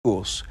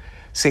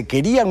se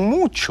querían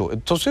mucho.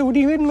 Entonces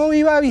Uribe no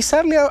iba a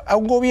avisarle a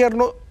un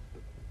gobierno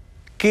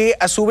que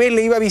a su vez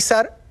le iba a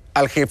avisar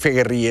al jefe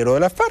guerrillero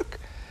de la FARC.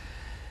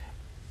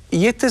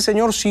 Y este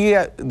señor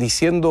sigue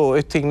diciendo,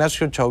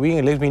 Ignacio Chauvin,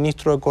 el ex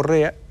ministro de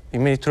Correa y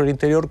ministro del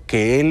Interior,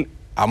 que él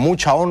a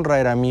mucha honra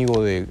era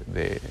amigo del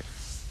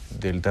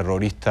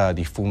terrorista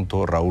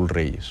difunto Raúl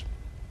Reyes.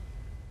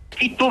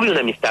 Sí tuve una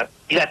amistad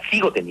y la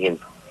sigo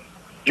teniendo.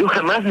 Yo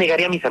jamás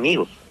negaré a mis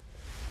amigos.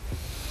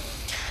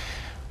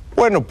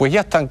 Bueno, pues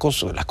ya están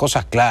las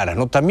cosas claras,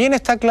 ¿no? También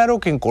está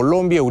claro que en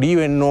Colombia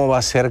Uribe no va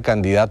a ser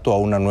candidato a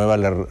una nueva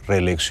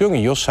reelección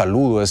y yo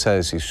saludo esa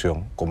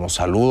decisión, como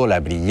saludo la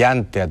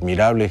brillante,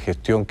 admirable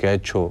gestión que ha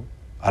hecho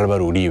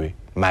Álvaro Uribe,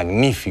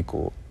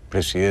 magnífico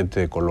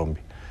presidente de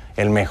Colombia,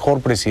 el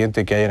mejor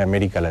presidente que hay en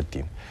América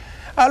Latina.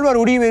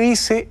 Álvaro Uribe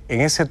dice,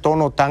 en ese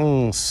tono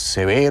tan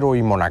severo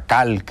y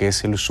monacal que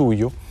es el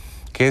suyo,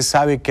 que él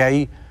sabe que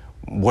hay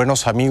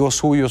buenos amigos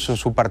suyos en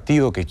su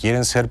partido que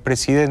quieren ser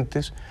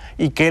presidentes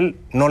y que él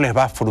no les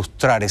va a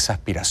frustrar esa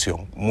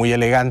aspiración. Muy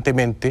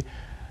elegantemente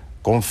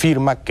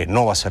confirma que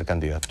no va a ser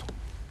candidato.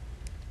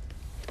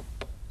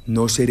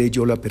 No seré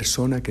yo la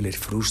persona que les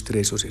frustre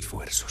esos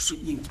esfuerzos.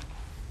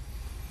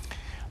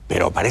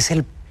 Pero parece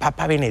el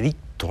Papa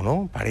Benedicto,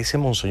 ¿no? Parece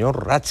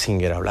Monseñor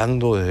Ratzinger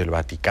hablando desde el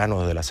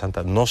Vaticano, desde la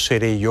Santa. No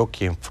seré yo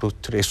quien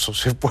frustre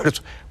esos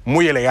esfuerzos.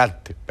 Muy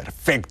elegante,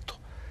 perfecto,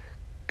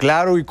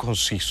 claro y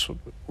conciso.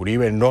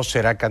 Uribe no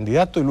será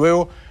candidato y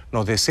luego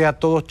nos desea a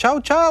todos,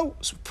 chao, chao,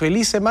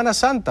 feliz Semana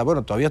Santa.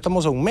 Bueno, todavía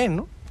estamos a un mes,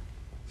 ¿no?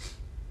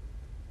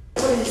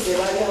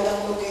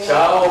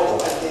 Chao.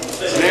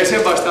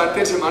 Recen bastante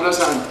en Semana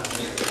Santa.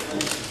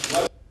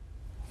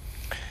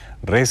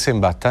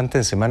 Recen bastante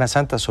en Semana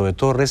Santa, sobre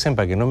todo recen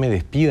para que no me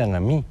despidan a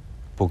mí,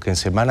 porque en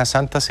Semana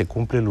Santa se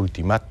cumple el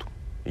ultimátum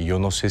y yo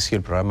no sé si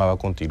el programa va a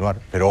continuar,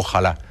 pero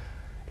ojalá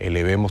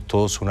elevemos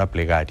todos una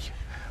plegaria.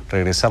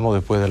 Regresamos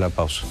después de la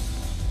pausa.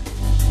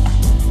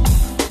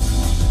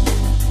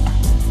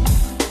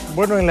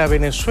 Bueno, en la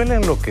Venezuela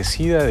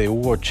enloquecida de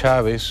Hugo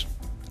Chávez,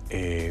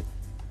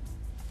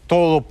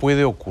 todo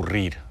puede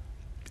ocurrir.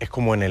 Es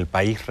como en el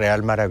país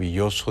real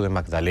maravilloso de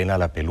Magdalena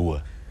la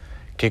Peluda,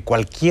 que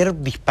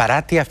cualquier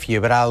disparate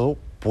afiebrado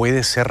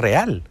puede ser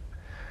real.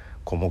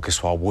 Como que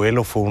su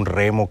abuelo fue un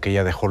remo que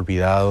ella dejó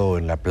olvidado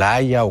en la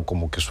playa, o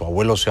como que su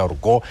abuelo se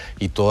ahorcó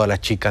y todas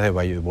las chicas de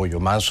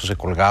Boyomanso se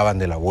colgaban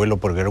del abuelo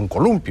porque era un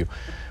columpio.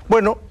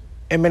 Bueno,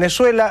 en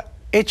Venezuela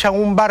echan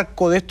un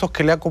barco de estos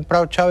que le ha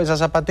comprado Chávez a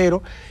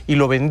Zapatero y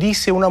lo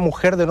bendice una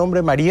mujer de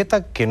nombre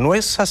Marieta, que no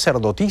es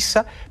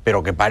sacerdotisa,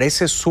 pero que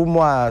parece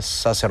suma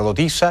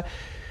sacerdotisa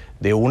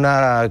de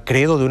una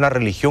credo, de una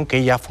religión que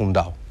ella ha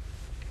fundado.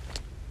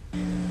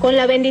 Con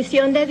la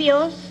bendición de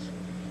Dios,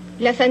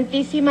 la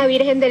Santísima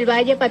Virgen del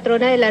Valle,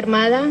 patrona de la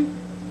Armada,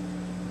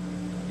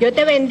 yo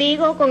te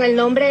bendigo con el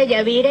nombre de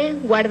Yavire,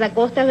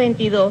 guardacostas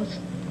 22,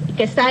 y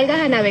que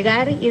salgas a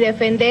navegar y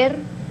defender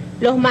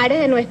los mares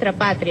de nuestra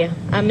patria.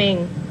 Amén.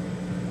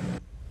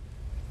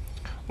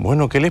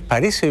 Bueno, ¿qué les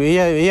parece?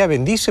 Ella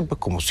bendice pues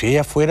como si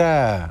ella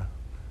fuera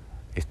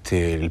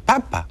el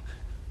Papa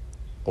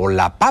o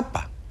la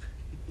Papa,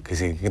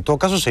 que en todo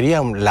caso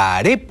sería la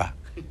arepa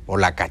o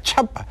la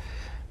cachapa.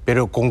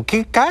 Pero ¿con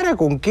qué cara,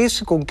 con qué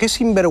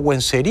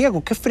sinvergüencería,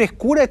 con qué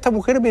frescura esta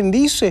mujer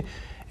bendice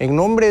en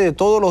nombre de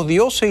todos los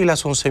dioses y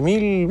las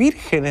 11.000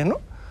 vírgenes, ¿no?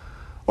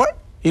 Bueno,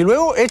 y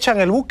luego echan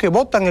el buque,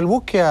 botan el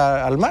buque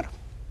al mar.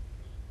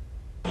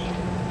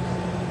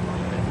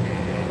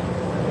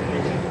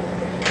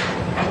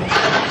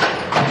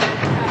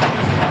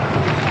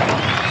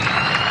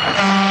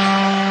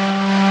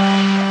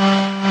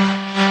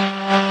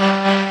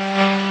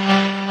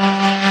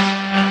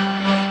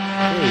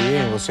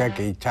 O sea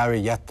que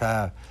Chávez ya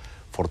está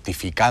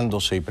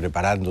fortificándose y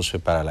preparándose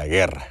para la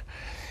guerra.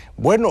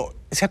 Bueno,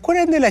 ¿se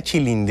acuerdan de la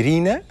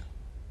Chilindrina?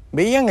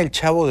 ¿Veían El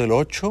Chavo del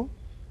Ocho?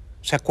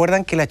 ¿Se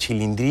acuerdan que la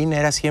Chilindrina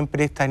era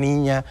siempre esta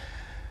niña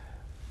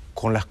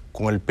con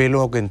el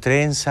pelo en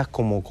trenzas,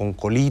 como con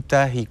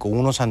colitas y con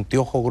unos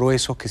anteojos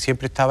gruesos, que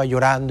siempre estaba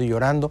llorando y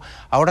llorando?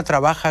 Ahora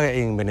trabaja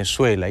en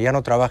Venezuela, ya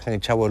no trabaja en El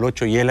Chavo del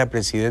Ocho y es la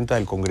presidenta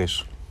del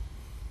Congreso.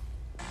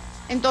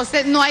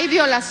 Entonces no hay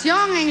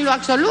violación en lo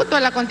absoluto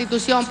de la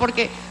Constitución,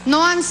 porque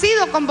no han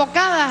sido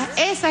convocadas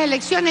esas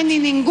elecciones ni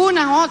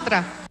ninguna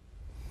otra.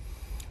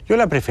 Yo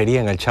la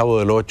prefería en El Chavo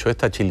del Ocho,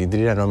 esta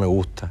Chilindrina no me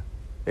gusta,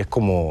 es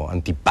como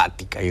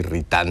antipática,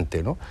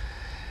 irritante, ¿no?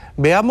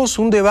 Veamos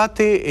un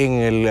debate en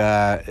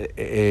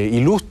el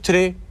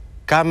ilustre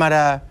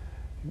Cámara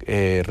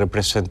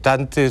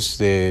Representantes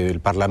del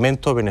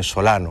Parlamento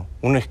venezolano,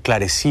 un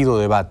esclarecido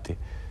debate.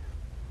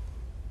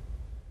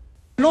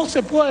 No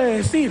se puede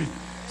decir,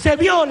 se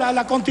viola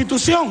la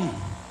Constitución.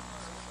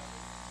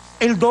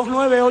 El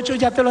 298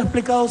 ya te lo he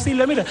explicado,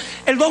 Silvia. Mira,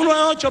 el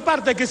 298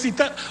 parte que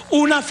existe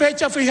una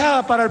fecha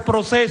fijada para el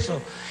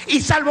proceso.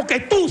 Y salvo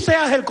que tú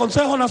seas el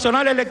Consejo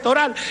Nacional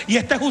Electoral y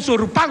estés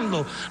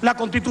usurpando la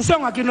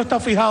Constitución, aquí no está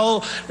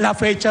fijado la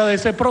fecha de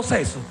ese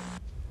proceso.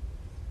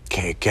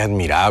 Qué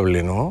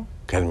admirable, ¿no?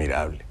 Qué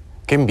admirable.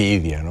 Qué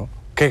envidia, ¿no?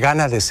 Qué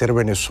ganas de ser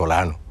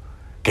venezolano.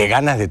 Qué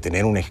ganas de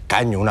tener un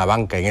escaño, una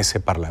banca en ese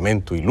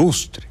parlamento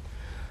ilustre.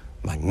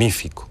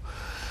 Magnífico.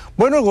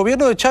 Bueno, el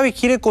gobierno de Chávez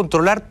quiere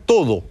controlar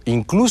todo,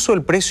 incluso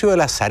el precio de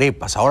las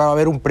arepas. Ahora va a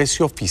haber un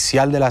precio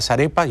oficial de las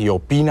arepas y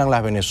opinan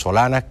las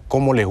venezolanas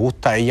cómo les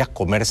gusta a ellas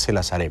comerse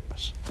las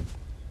arepas.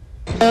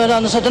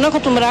 Nosotros nos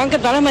acostumbraban que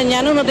todas las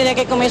mañanas uno tenía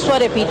que comer su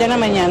arepita en la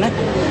mañana.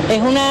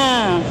 Es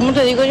una, ¿cómo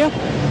te digo yo?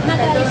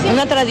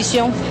 Una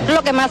tradición.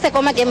 Lo que más se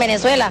come aquí en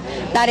Venezuela,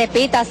 la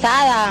arepita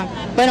asada,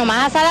 bueno,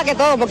 más asada que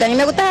todo, porque a mí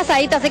me gusta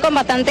asadita así con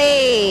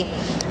bastante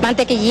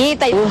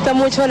mantequillita. Me gusta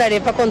mucho la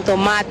arepa con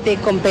tomate,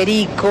 con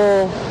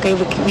perico, que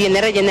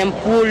viene rellena en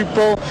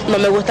pulpo, no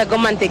me gusta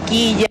con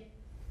mantequilla.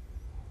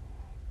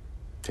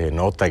 Se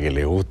nota que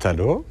les gusta,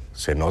 ¿no?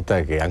 Se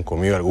nota que han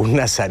comido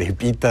algunas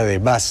arepitas de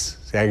más,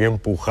 se han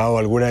empujado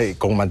alguna,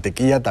 con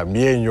mantequilla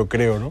también, yo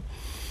creo, ¿no?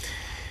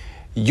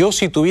 Yo,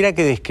 si tuviera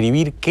que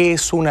describir qué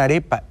es una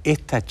arepa,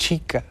 esta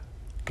chica,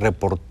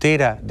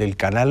 reportera del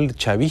canal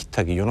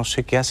chavista, que yo no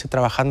sé qué hace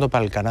trabajando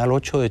para el canal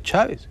 8 de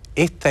Chávez,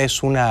 esta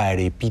es una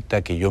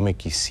arepita que yo me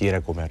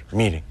quisiera comer.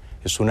 Miren,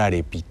 es una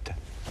arepita.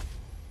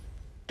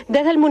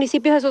 Desde el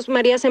municipio Jesús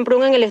María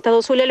Semprún, en el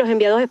estado Zulia, los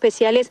enviados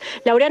especiales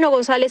Laureano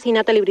González y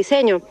Natalie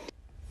Briceño.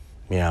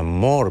 Mi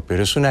amor,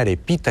 pero es una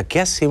arepita. ¿Qué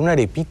hace una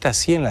arepita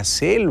así en la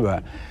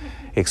selva?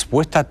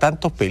 Expuesta a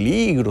tantos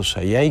peligros.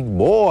 Allá hay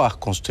boas,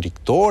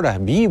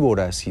 constrictoras,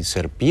 víboras y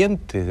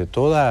serpientes de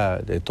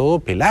todo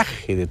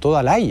pelaje, de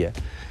toda laya.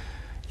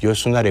 Yo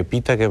es una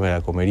arepita que me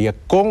la comería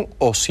con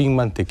o sin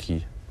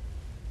mantequilla.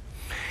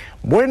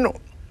 Bueno,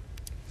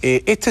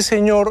 este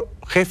señor,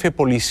 jefe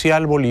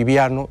policial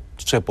boliviano,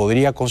 se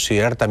podría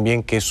considerar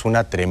también que es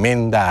una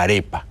tremenda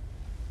arepa.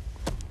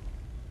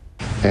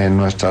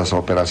 Nuestras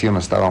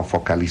operaciones estaban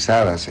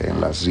focalizadas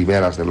en las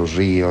riberas de los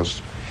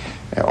ríos.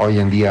 Hoy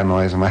en día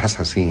no es más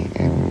así.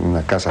 En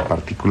una casa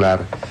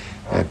particular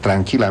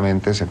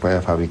tranquilamente se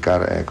puede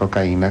fabricar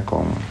cocaína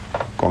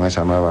con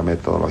esa nueva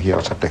metodología,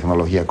 o sea,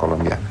 tecnología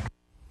colombiana.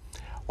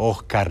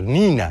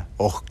 Oscarnina,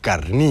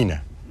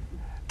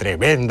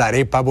 tremenda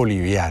arepa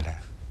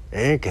boliviana,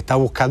 que está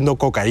buscando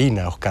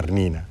cocaína,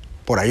 Oscarnina.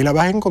 Por ahí la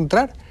vas a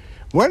encontrar.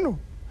 Bueno,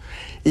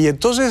 y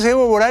entonces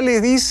Evo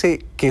Morales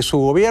dice que su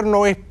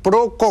gobierno es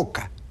pro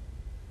coca.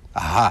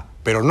 Ajá,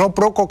 pero no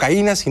pro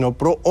cocaína, sino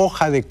pro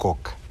hoja de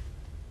coca.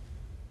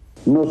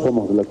 No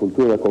somos de la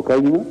cultura de la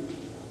cocaína,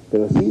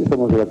 pero sí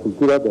somos de la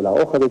cultura de la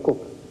hoja de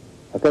coca.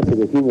 Acá se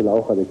define la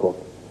hoja de coca.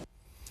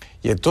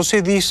 Y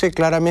entonces dice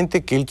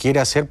claramente que él quiere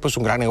hacer pues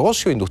un gran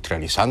negocio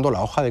industrializando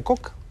la hoja de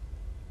coca.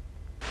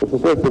 Por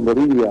supuesto, en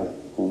Bolivia,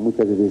 con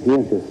muchas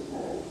deficiencias,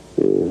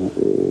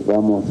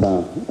 vamos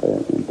a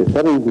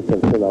empezar a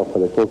industrializar la hoja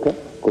de coca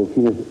con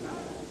fines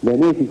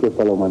benéficos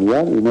para la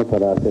humanidad y no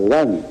para hacer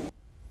daño.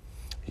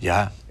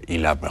 Ya, y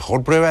la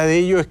mejor prueba de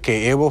ello es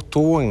que Evo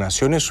estuvo en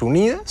Naciones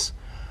Unidas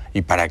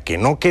y para que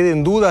no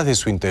queden dudas de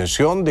su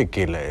intención de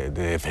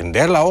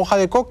defender la hoja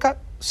de coca,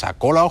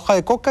 sacó la hoja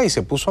de coca y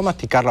se puso a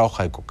masticar la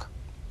hoja de coca.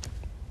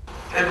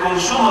 El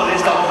consumo de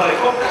esta hoja de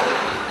coca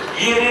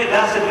viene de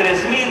hace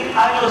 3.000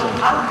 años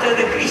antes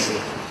de Cristo,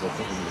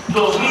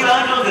 2.000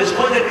 años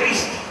después de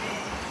Cristo.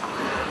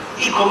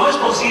 Y como es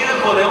posible,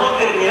 podemos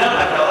terminar,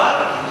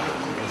 acabar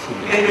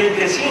en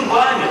 25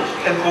 años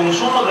el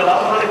consumo de la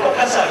hoja de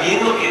coca,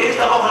 sabiendo que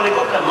esta hoja de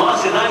coca no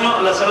hace daño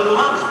a la salud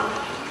humana.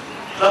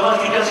 La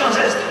masticación es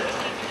esta.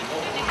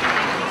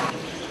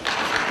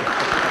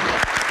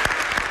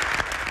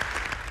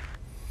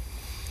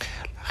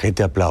 La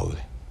gente aplaude.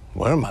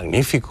 Bueno,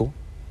 magnífico.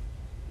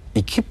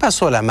 ¿Y qué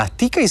pasó? ¿La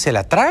mastica y se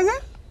la traga?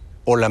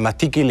 ¿O la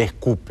mastica y la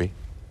escupe?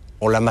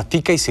 ¿O la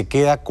mastica y se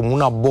queda como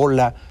una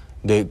bola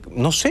de...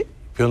 No sé,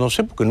 yo no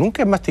sé, porque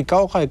nunca he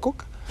masticado hoja de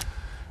coca.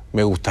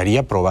 Me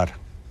gustaría probar,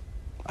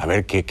 a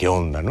ver qué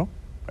onda, ¿no?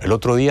 El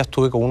otro día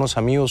estuve con unos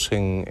amigos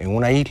en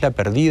una isla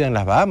perdida en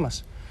las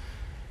Bahamas.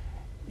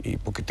 Y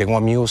porque tengo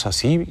amigos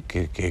así,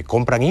 que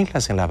compran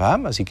islas en las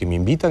Bahamas y que me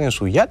invitan en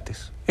sus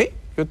yates.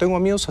 Yo tengo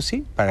amigos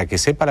así, para que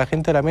sepa la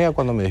gente de la Mega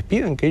cuando me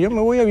despidan, que yo me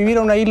voy a vivir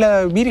a una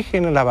isla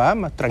virgen en las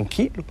Bahamas,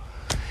 tranquilo.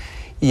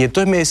 Y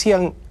entonces me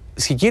decían,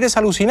 si quieres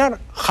alucinar,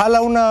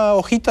 jala una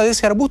hojita de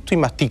ese arbusto y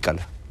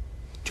mastícala.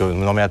 Yo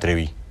no me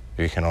atreví.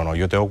 Yo dije, no,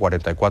 yo tengo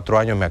 44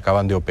 años, me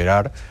acaban de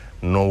operar,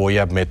 no voy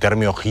a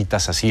meterme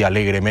hojitas así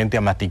alegremente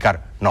a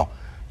masticar. No,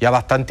 ya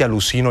bastante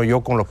alucino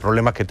yo con los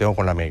problemas que tengo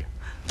con la Mega.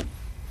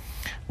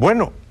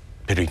 Bueno,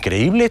 pero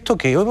increíble esto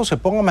que Evo se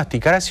ponga a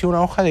masticar así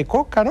una hoja de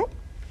coca, ¿no?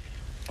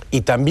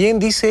 Y también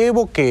dice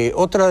Evo que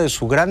otra de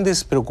sus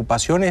grandes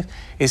preocupaciones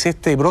es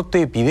este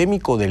brote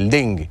epidémico del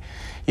dengue.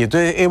 Y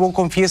entonces Evo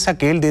confiesa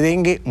que él de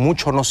dengue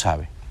mucho no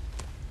sabe.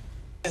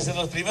 Desde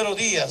los primeros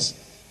días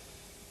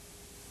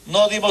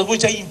no dimos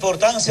mucha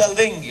importancia al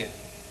dengue.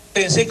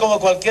 Pensé como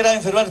cualquier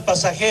enfermedad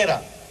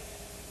pasajera.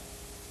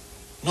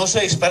 No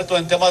soy experto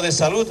en temas de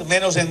salud,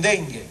 menos en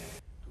dengue.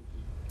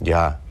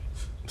 Ya,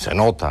 se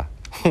nota.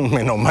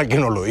 Menos mal que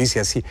no lo dice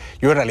así.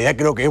 Yo en realidad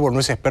creo que Evo no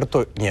es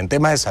experto ni en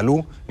temas de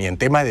salud, ni en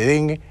temas de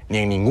dengue, ni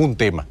en ningún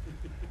tema.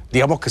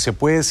 Digamos que se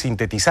puede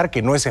sintetizar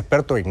que no es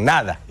experto en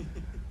nada.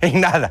 En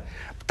nada.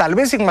 Tal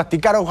vez en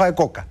masticar hoja de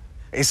coca,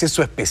 Esa es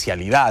su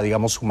especialidad,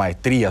 digamos, su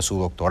maestría, su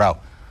doctorado.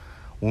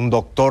 Un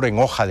doctor en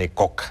hoja de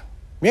coca.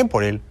 Bien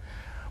por él.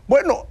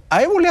 Bueno,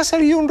 a Evo le ha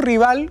salido un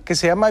rival que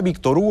se llama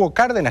Víctor Hugo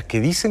Cárdenas, que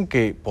dicen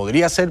que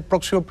podría ser el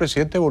próximo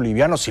presidente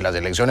boliviano si las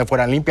elecciones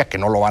fueran limpias, que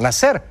no lo van a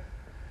hacer.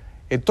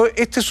 Entonces,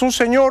 este es un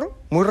señor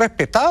muy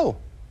respetado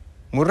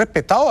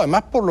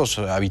además por los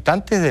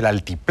habitantes del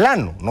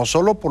altiplano, no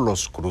solo por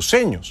los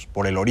cruceños,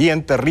 por el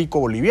oriente rico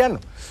boliviano.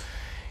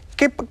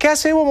 ¿Qué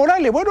hace Evo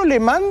Morales? Bueno,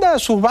 le manda a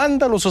sus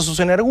vándalos, a sus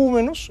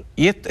energúmenos,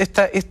 y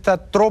esta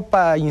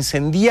tropa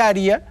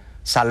incendiaria,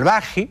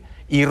 salvaje,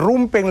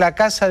 irrumpe en la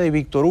casa de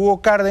Víctor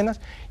Hugo Cárdenas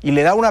y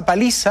le da una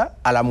paliza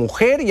a la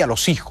mujer y a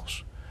los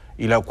hijos.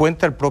 Y la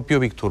cuenta el propio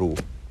Víctor Hugo.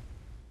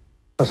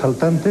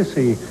 Asaltantes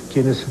y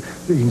quienes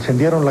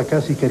incendiaron la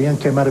casa y querían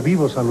quemar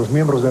vivos a los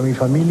miembros de mi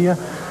familia,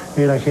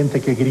 era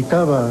gente que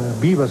gritaba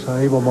vivas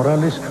a Evo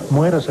Morales,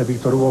 mueras a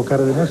Víctor Hugo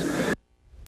Cárdenas.